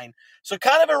 2009. So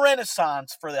kind of a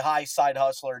renaissance for the high side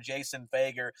hustler, Jason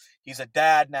Fager. He's a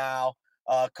dad now,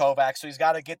 Kovac, so he's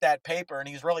got to get that paper, and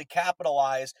he's really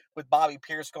capitalized with Bobby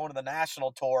Pierce going to the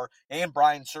national tour and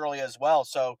Brian Shirley as well.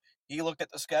 So he looked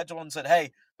at the schedule and said,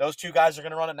 hey, those 2 guys are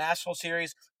going to run a national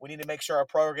series. We need to make sure our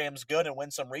program's good and win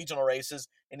some regional races.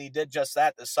 And he did just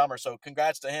that this summer. So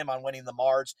congrats to him on winning the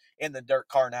Mars and the Dirt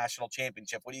Car National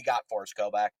Championship. What do you got for us,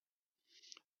 Kovac?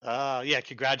 Yeah,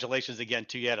 congratulations again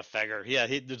to you, Feger. Yeah,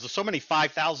 there's so many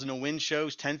 5,000 to win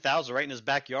shows, 10,000 right in his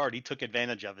backyard. He took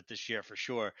advantage of it this year for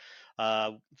sure.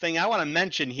 Thing I want to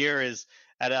mention here is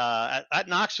at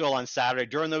Knoxville on Saturday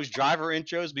during those driver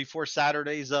intros before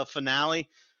Saturday's finale.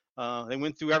 They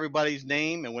went through everybody's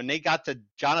name, and when they got to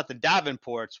Jonathan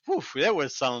Davenport's, whew, that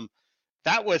was some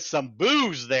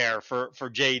booze there for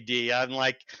JD. I'm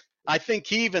like, I think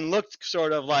he even looked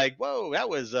sort of like, whoa, that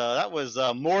was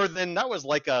more than, that was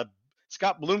like a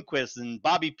Scott Bloomquist and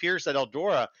Bobby Pierce at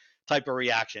Eldora type of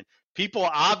reaction. People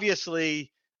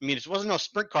obviously, I mean, it wasn't no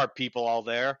sprint car people all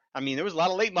there. I mean, there was a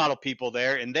lot of late model people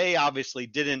there, and they obviously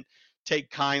didn't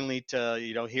take kindly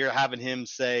to, having him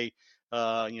say,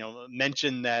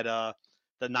 mention that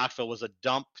Knoxville was a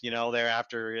dump, there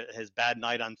after his bad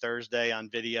night on Thursday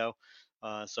on video.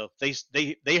 So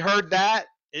they heard that.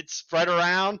 It spread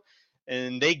around,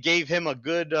 and they gave him a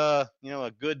good,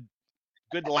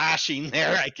 good lashing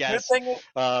there, I guess,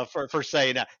 for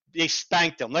saying that. They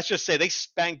spanked him. Let's just say they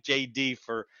spanked JD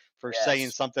for saying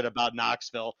something about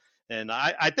Knoxville. And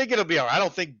I think it'll be all right. I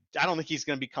don't think he's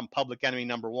going to become public enemy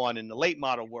number 1 in the late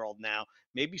model world now.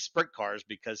 Maybe sprint cars,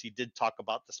 because he did talk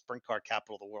about the sprint car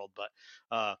capital of the world. But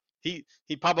he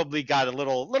probably got a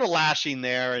little lashing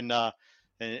there, and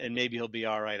maybe he'll be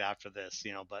all right after this.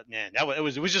 But man, it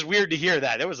was just weird to hear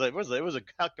that. It was a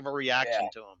heck of a reaction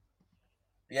to him.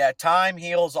 Yeah, time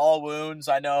heals all wounds.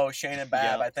 I know Shane and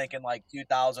Bab, I think in like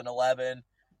 2011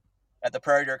 at the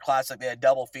Prairie Dirt Classic, they had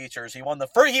double features. He won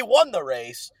the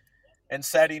race, and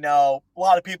said, a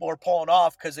lot of people were pulling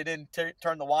off because they didn't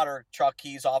turn the water truck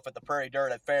keys off at the Prairie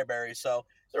Dirt at Fairbury. So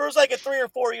there was like a 3 or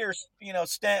 4 year,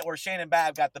 stint where Shannon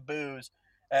Babb got the booze,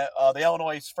 the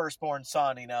Illinois' firstborn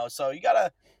son, So you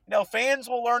gotta, fans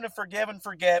will learn to forgive and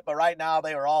forget, but right now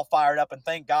they were all fired up, and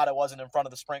thank God it wasn't in front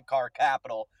of the Sprint Car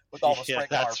Capitol with all the Yeah, Sprint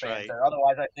Car that's fans right. there.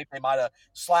 Otherwise, I think they might have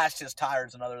slashed his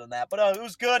tires and other than that. But it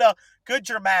was good, good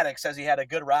dramatics as he had a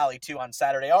good rally too on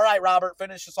Saturday. All right, Robert,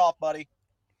 finish us off, buddy.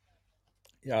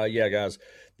 Yeah, guys.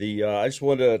 I just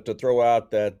wanted to throw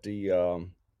out that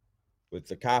with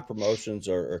the Kai promotions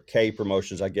or K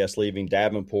promotions, I guess, leaving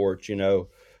Davenport,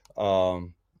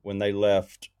 when they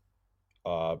left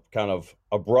kind of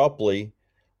abruptly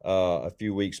a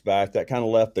few weeks back, that kind of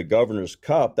left the Governor's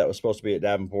Cup that was supposed to be at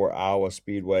Davenport Iowa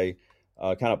Speedway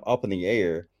kind of up in the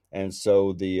air. And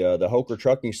so the Hoker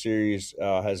Trucking Series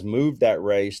has moved that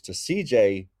race to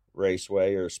CJ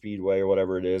Raceway or Speedway or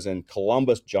whatever it is in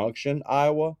Columbus Junction,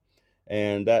 Iowa.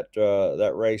 And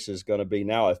that race is going to be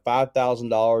now a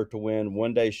 $5,000 to win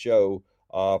one-day show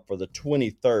for the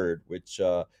 23rd, which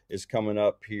is coming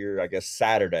up here, I guess,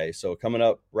 Saturday. So coming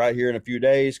up right here in a few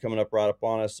days, coming up right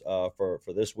upon us for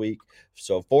this week.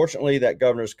 So fortunately, that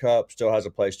Governor's Cup still has a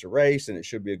place to race, and it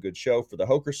should be a good show for the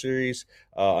Hoker Series.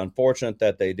 Unfortunate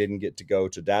that they didn't get to go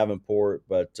to Davenport,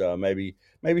 but maybe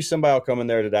somebody will come in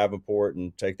there to Davenport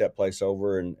and take that place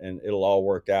over, and it'll all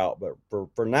work out. But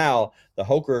for now, the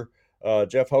Hoker,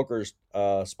 Jeff Hoker's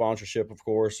sponsorship, of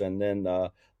course, and then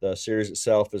the series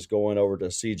itself is going over to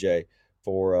CJ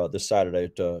for this Saturday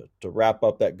to wrap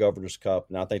up that Governor's Cup.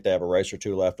 And I think they have a race or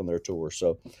two left on their tour.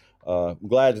 So I'm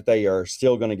glad that they are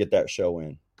still going to get that show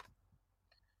in.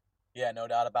 Yeah, no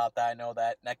doubt about that. I know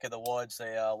that neck of the woods,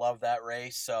 they love that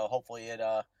race. So hopefully it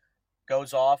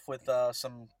goes off with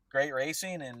some great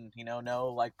racing and,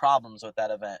 no problems with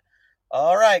that event.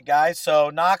 All right, guys. So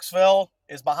Knoxville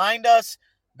is behind us.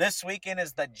 This weekend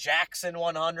is the Jackson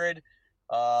 100.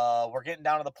 We're getting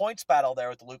down to the points battle there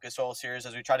with the Lucas Oil Series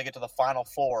as we try to get to the Final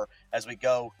Four as we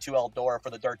go to Eldora for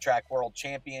the Dirt Track World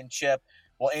Championship.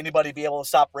 Will anybody be able to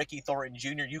stop Ricky Thornton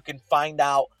Jr.? You can find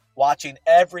out watching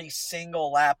every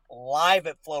single lap live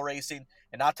at Flow Racing,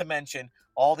 and not to mention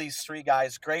all these three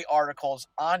guys, great articles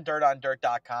on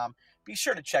dirtondirt.com. Be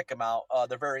sure to check them out.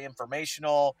 They're very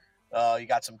informational. You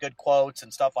got some good quotes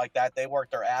and stuff like that. They work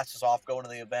their asses off going to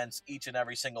the events each and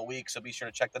every single week, so be sure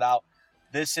to check that out.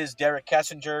 This is Derek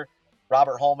Kessinger,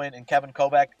 Robert Holman, and Kevin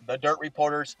Kobeck, the Dirt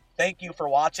Reporters. Thank you for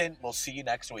watching. We'll see you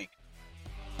next week.